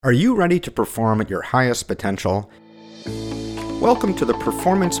Are you ready to perform at your highest potential? Welcome to the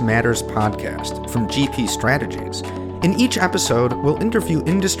Performance Matters podcast from GP Strategies. In each episode, we'll interview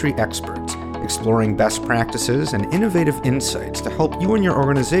industry experts, exploring best practices and innovative insights to help you and your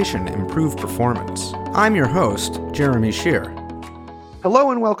organization improve performance. I'm your host, Jeremy Shear. Hello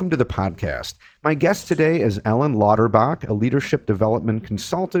and welcome to the podcast. My guest today is Ellen Lauterbach, a leadership development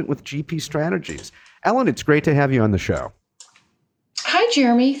consultant with GP Strategies. Ellen, it's great to have you on the show. Hi,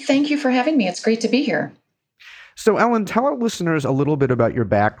 Jeremy. Thank you for having me. It's great to be here. So, Ellen, tell our listeners a little bit about your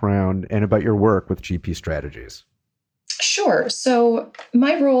background and about your work with GP Strategies. Sure. So,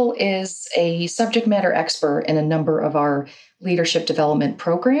 my role is a subject matter expert in a number of our leadership development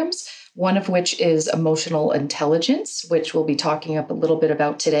programs, one of which is emotional intelligence, which we'll be talking up a little bit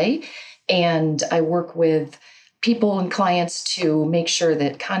about today. And I work with people and clients to make sure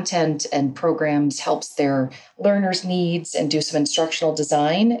that content and programs helps their learners' needs and do some instructional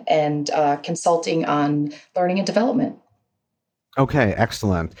design and consulting on learning and development. Okay,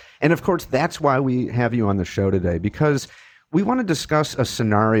 excellent. And of course, that's why we have you on the show today, because we want to discuss a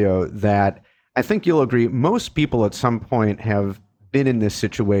scenario that I think you'll agree most people at some point have been in this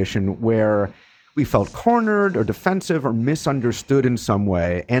situation where we felt cornered or defensive or misunderstood in some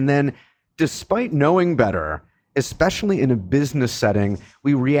way. And then despite knowing better, especially in a business setting,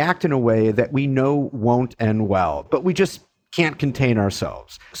 we react in a way that we know won't end well, but we just can't contain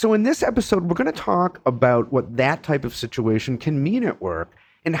ourselves. So in this episode, we're going to talk about what that type of situation can mean at work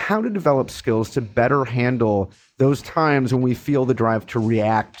and how to develop skills to better handle those times when we feel the drive to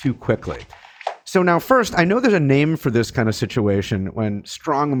react too quickly. So now first, I know there's a name for this kind of situation when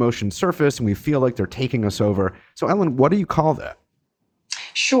strong emotions surface and we feel like they're taking us over. So Ellen, what do you call that?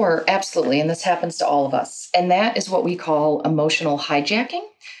 Sure, absolutely. And this happens to all of us. And that is what we call emotional hijacking,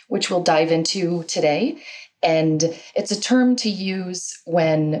 which we'll dive into today. And it's a term to use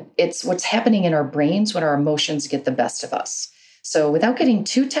when it's what's happening in our brains when our emotions get the best of us. So without getting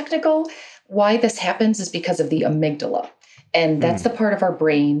too technical, why this happens is because of the amygdala. And that's the part of our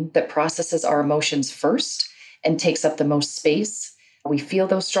brain that processes our emotions first and takes up the most space. We feel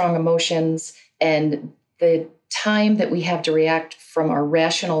those strong emotions, and the time that we have to react from our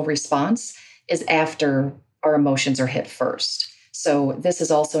rational response is after our emotions are hit first. So this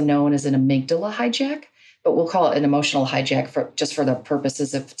is also known as an amygdala hijack, but we'll call it an emotional hijack for the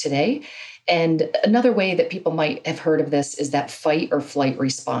purposes of today. And another way that people might have heard of this is that fight or flight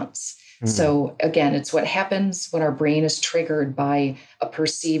response. So again, it's what happens when our brain is triggered by a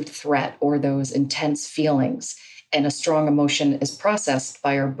perceived threat or those intense feelings, and a strong emotion is processed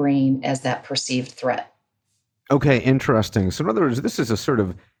by our brain as that perceived threat. Okay, interesting. So in other words, this is a sort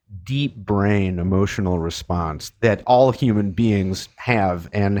of deep brain emotional response that all human beings have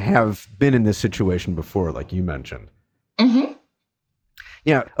and have been in this situation before, like you mentioned. Mm-hmm.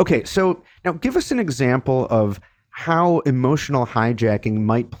 Yeah. Okay. So now give us an example of how emotional hijacking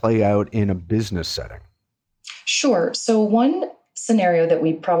might play out in a business setting. Sure. So one scenario that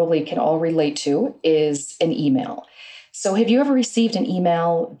we probably can all relate to is an email. So have you ever received an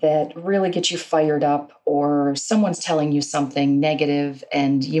email that really gets you fired up, or someone's telling you something negative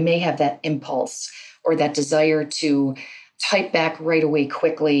and you may have that impulse or that desire to type back right away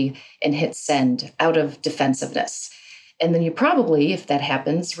quickly and hit send out of defensiveness? And then you probably, if that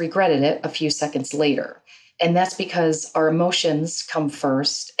happens, regretted it a few seconds later. And that's because our emotions come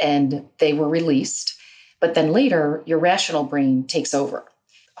first and they were released, but then later your rational brain takes over.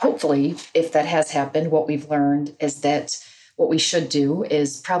 Hopefully, if that has happened, what we've learned is that what we should do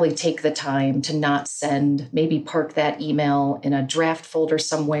is probably take the time to not send, maybe park that email in a draft folder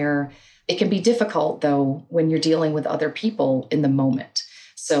somewhere. It can be difficult, though, when you're dealing with other people in the moment.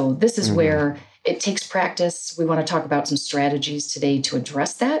 So this is where it takes practice. We want to talk about some strategies today to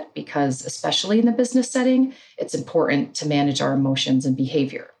address that, because especially in the business setting, it's important to manage our emotions and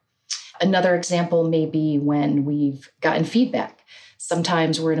behavior. Another example may be when we've gotten feedback.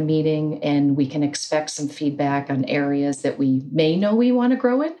 Sometimes we're in a meeting and we can expect some feedback on areas that we may know we want to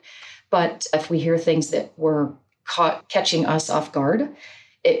grow in. But if we hear things that were catching us off guard,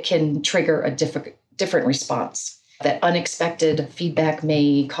 it can trigger a different response. That unexpected feedback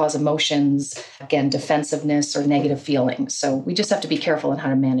may cause emotions, again, defensiveness or negative feelings. So we just have to be careful on how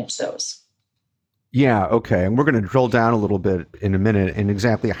to manage those. Yeah, okay. And we're going to drill down a little bit in a minute in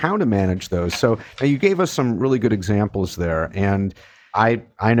exactly how to manage those. So now you gave us some really good examples there. And I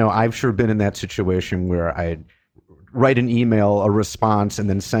know I've sure been in that situation where I write an email, a response, and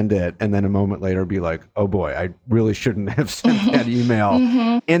then send it. And then a moment later be like, oh boy, I really shouldn't have sent that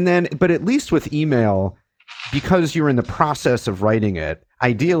email. And then, but at least with email, because you're in the process of writing it,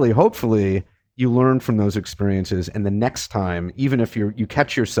 ideally, hopefully, you learn from those experiences. And the next time, even if you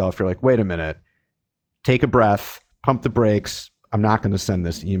catch yourself, you're like, wait a minute, take a breath, pump the brakes. I'm not going to send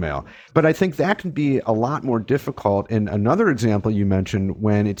this email. But I think that can be a lot more difficult in another example you mentioned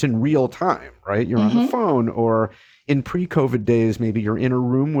when it's in real time, right? You're on the phone, or in pre-COVID days, maybe you're in a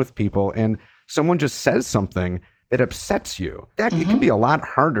room with people and someone just says something that upsets you. That it can be a lot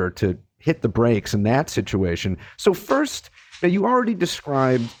harder to hit the brakes in that situation. So first, now you already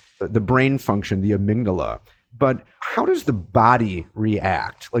described the brain function, the amygdala. But how does the body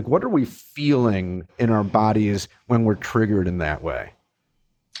react? Like, what are we feeling in our bodies when we're triggered in that way?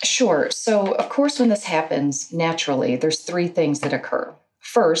 Sure. So, of course, when this happens naturally, there's three things that occur.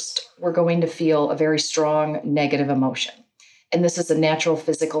 First, we're going to feel a very strong negative emotion. And this is a natural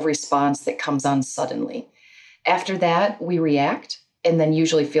physical response that comes on suddenly. After that, we react and then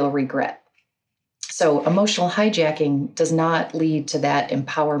usually feel regret. So, emotional hijacking does not lead to that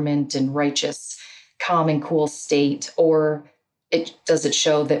empowerment and righteous, calm and cool state, or it does it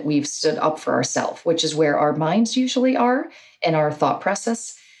show that we've stood up for ourselves, which is where our minds usually are and our thought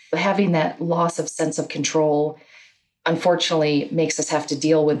process. Having that loss of sense of control, unfortunately, makes us have to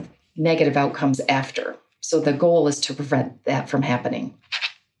deal with negative outcomes after. So the goal is to prevent that from happening.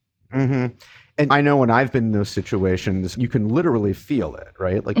 Mm-hmm. And I know when I've been in those situations, you can literally feel it,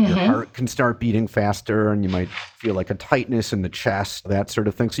 right? Like your heart can start beating faster and you might feel like a tightness in the chest, that sort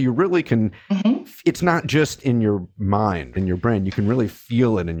of thing. So you really can, it's not just in your mind, in your brain, you can really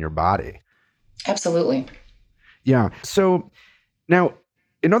feel it in your body. Absolutely. Yeah. So now,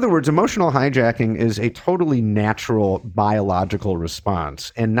 in other words, emotional hijacking is a totally natural biological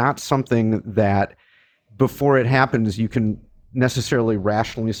response and not something that before it happens, you can necessarily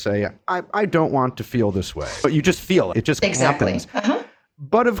rationally say, I don't want to feel this way. But you just feel it. It just happens.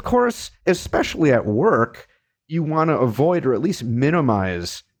 But of course, especially at work, you want to avoid or at least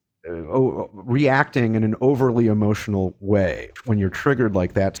minimize reacting in an overly emotional way when you're triggered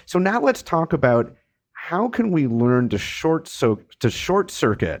like that. So now let's talk about how can we learn to short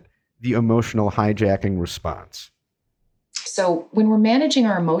circuit the emotional hijacking response? So when we're managing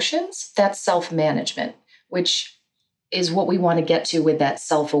our emotions, that's self-management, which is what we want to get to with that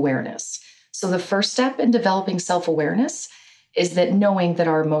self-awareness. So the first step in developing self-awareness is that knowing that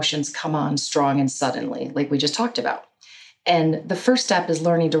our emotions come on strong and suddenly, like we just talked about. And the first step is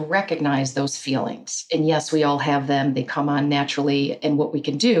learning to recognize those feelings. And yes, we all have them. They come on naturally. And what we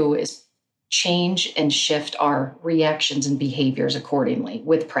can do is change and shift our reactions and behaviors accordingly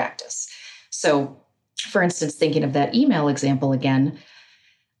with practice. So, for instance, thinking of that email example again,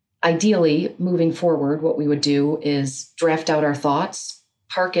 ideally, moving forward, what we would do is draft out our thoughts,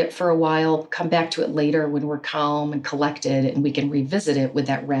 park it for a while, come back to it later when we're calm and collected, and we can revisit it with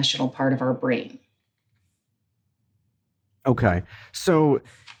that rational part of our brain. Okay. So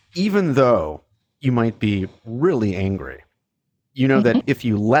even though you might be really angry, you know that if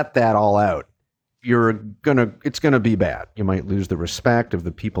you let that all out, it's gonna be bad. You might lose the respect of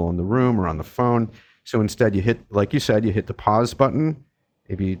the people in the room or on the phone. So instead you hit, like you said, you hit the pause button,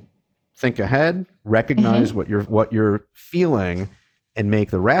 maybe think ahead, recognize what you're feeling, and make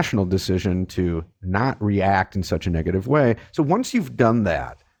the rational decision to not react in such a negative way. So once you've done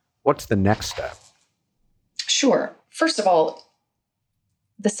that, what's the next step? Sure. First of all,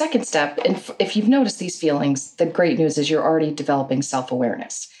 the second step, and if you've noticed these feelings, the great news is you're already developing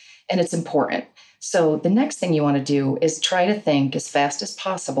self-awareness, and it's important. So the next thing you want to do is try to think as fast as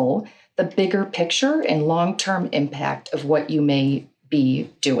possible the bigger picture and long-term impact of what you may be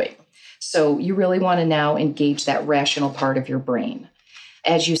doing. So you really want to now engage that rational part of your brain.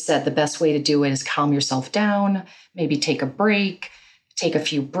 As you said, the best way to do it is calm yourself down, maybe take a break, take a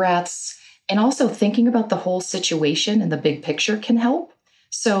few breaths, and also thinking about the whole situation and the big picture can help.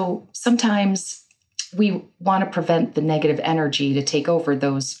 So sometimes we want to prevent the negative energy to take over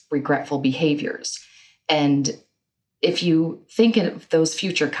those regretful behaviors. And if you think of those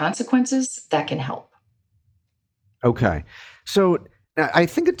future consequences, that can help. Okay. So I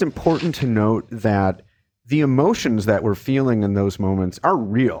think it's important to note that the emotions that we're feeling in those moments are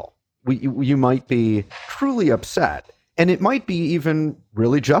real. You might be truly upset, and it might be even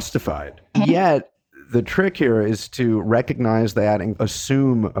really justified. Yet the trick here is to recognize that and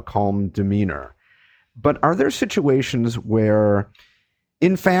assume a calm demeanor. But are there situations where,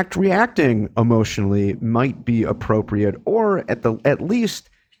 in fact, reacting emotionally might be appropriate, or at least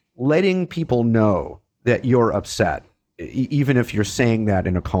letting people know that you're upset, even if you're saying that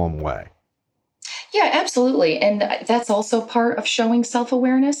in a calm way? Yeah, absolutely. And that's also part of showing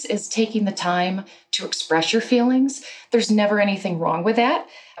self-awareness is taking the time to express your feelings. There's never anything wrong with that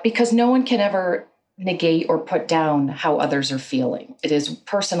because no one can ever negate or put down how others are feeling. It is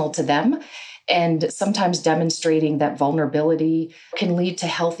personal to them. And sometimes demonstrating that vulnerability can lead to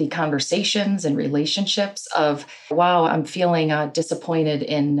healthy conversations and relationships of, wow, I'm feeling disappointed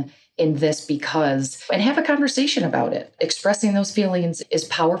in this because, and have a conversation about it. Expressing those feelings is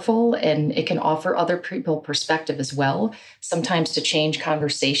powerful, and it can offer other people perspective as well, sometimes to change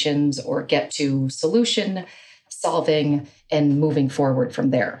conversations or get to solution solving and moving forward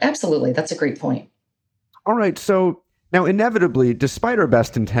from there. Absolutely. That's a great point. All right. So now, inevitably, despite our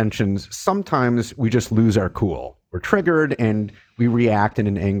best intentions, sometimes we just lose our cool. We're triggered and we react in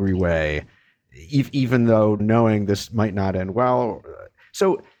an angry way, even though knowing this might not end well.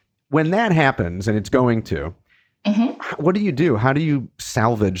 So when that happens, and it's going to, what do you do? How do you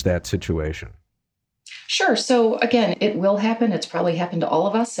salvage that situation? Sure. So again, it will happen. It's probably happened to all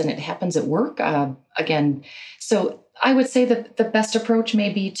of us, and it happens at work. Again, so I would say that the best approach may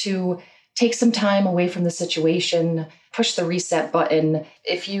be to take some time away from the situation, push the reset button.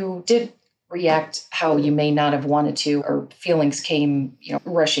 If you did react how you may not have wanted to, or feelings came,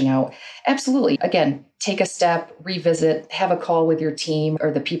 rushing out, absolutely. Again, take a step, revisit, have a call with your team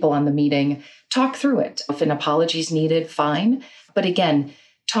or the people on the meeting, talk through it. If an apology is needed, fine. But again,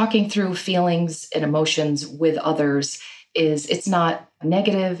 talking through feelings and emotions with others it's not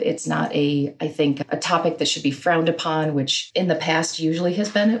negative. It's not I think, a topic that should be frowned upon, which in the past usually has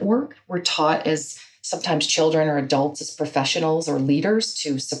been at work. We're taught as sometimes children or adults, as professionals or leaders,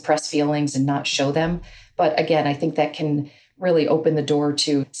 to suppress feelings and not show them. But again, I think that can really open the door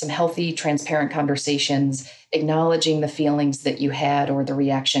to some healthy, transparent conversations, acknowledging the feelings that you had or the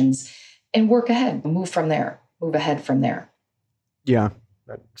reactions, and work ahead, move ahead from there. Yeah,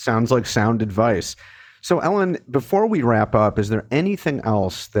 that sounds like sound advice. So, Ellen, before we wrap up, is there anything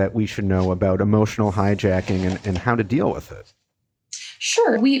else that we should know about emotional hijacking and how to deal with it?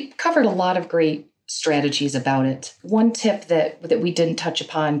 Sure. We covered a lot of great strategies about it. One tip that we didn't touch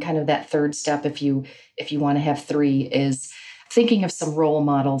upon, kind of that third step, if you want to have three, is thinking of some role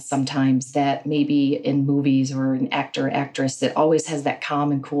models sometimes that maybe in movies, or an actor or actress that always has that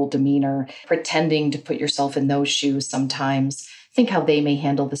calm and cool demeanor, pretending to put yourself in those shoes sometimes. Think how they may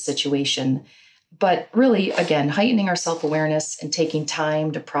handle the situation. But really, again, heightening our self-awareness and taking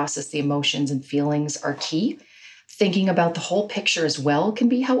time to process the emotions and feelings are key. Thinking about the whole picture as well can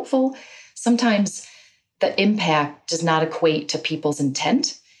be helpful. Sometimes the impact does not equate to people's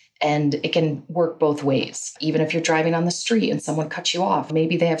intent, and it can work both ways. Even if you're driving on the street and someone cuts you off,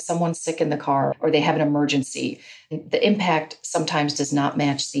 maybe they have someone sick in the car or they have an emergency. The impact sometimes does not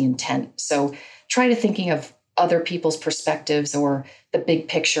match the intent. So try to thinking of other people's perspectives, or the big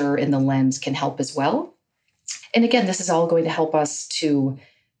picture in the lens can help as well. And again, this is all going to help us to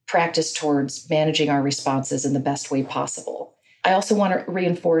practice towards managing our responses in the best way possible. I also want to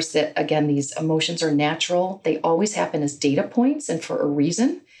reinforce that, again, these emotions are natural. They always happen as data points and for a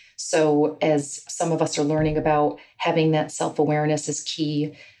reason. So as some of us are learning about, having that self-awareness is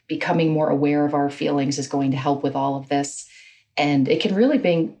key. Becoming more aware of our feelings is going to help with all of this. And it can really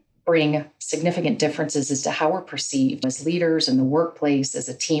bring significant differences as to how we're perceived as leaders in the workplace, as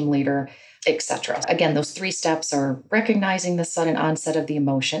a team leader, etc. Again, those three steps are recognizing the sudden onset of the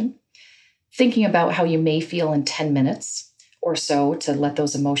emotion, thinking about how you may feel in 10 minutes or so to let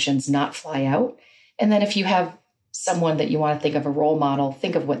those emotions not fly out. And then if you have someone that you want to think of, a role model,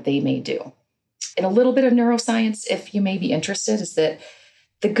 think of what they may do. And a little bit of neuroscience, if you may be interested, is that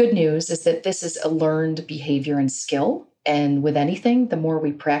the good news is that this is a learned behavior and skill. And with anything, the more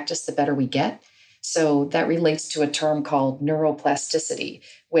we practice, the better we get. So that relates to a term called neuroplasticity,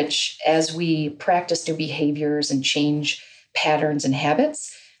 which as we practice new behaviors and change patterns and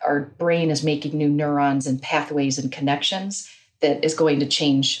habits, our brain is making new neurons and pathways and connections that is going to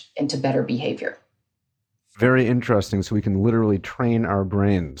change into better behavior. Very interesting. So we can literally train our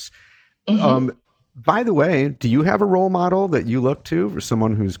brains. By the way, do you have a role model that you look to for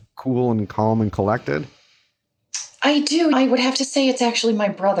someone who's cool and calm and collected? I do. I would have to say it's actually my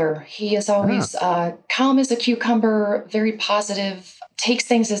brother. He is always calm as a cucumber, very positive, takes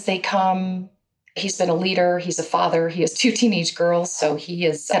things as they come. He's been a leader. He's a father. He has two teenage girls. So he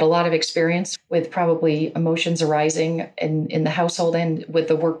has had a lot of experience with probably emotions arising in the household and with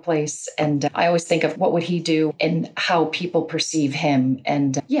the workplace. And I always think of what would he do and how people perceive him.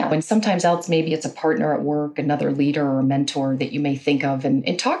 And and sometimes else, maybe it's a partner at work, another leader or a mentor that you may think of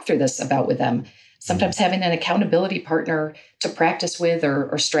and talk through this about with them. Sometimes having an accountability partner to practice with or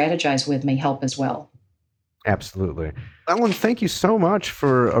strategize with may help as well. Absolutely. Ellen, thank you so much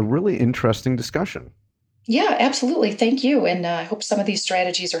for a really interesting discussion. Yeah, absolutely. Thank you. And I hope some of these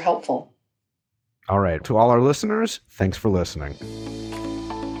strategies are helpful. All right. To all our listeners, thanks for listening.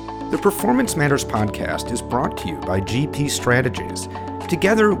 The Performance Matters podcast is brought to you by GP Strategies.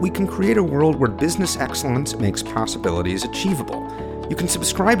 Together, we can create a world where business excellence makes possibilities achievable. You can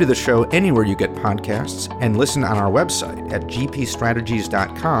subscribe to the show anywhere you get podcasts and listen on our website at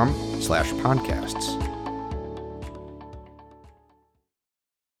gpstrategies.com/podcasts.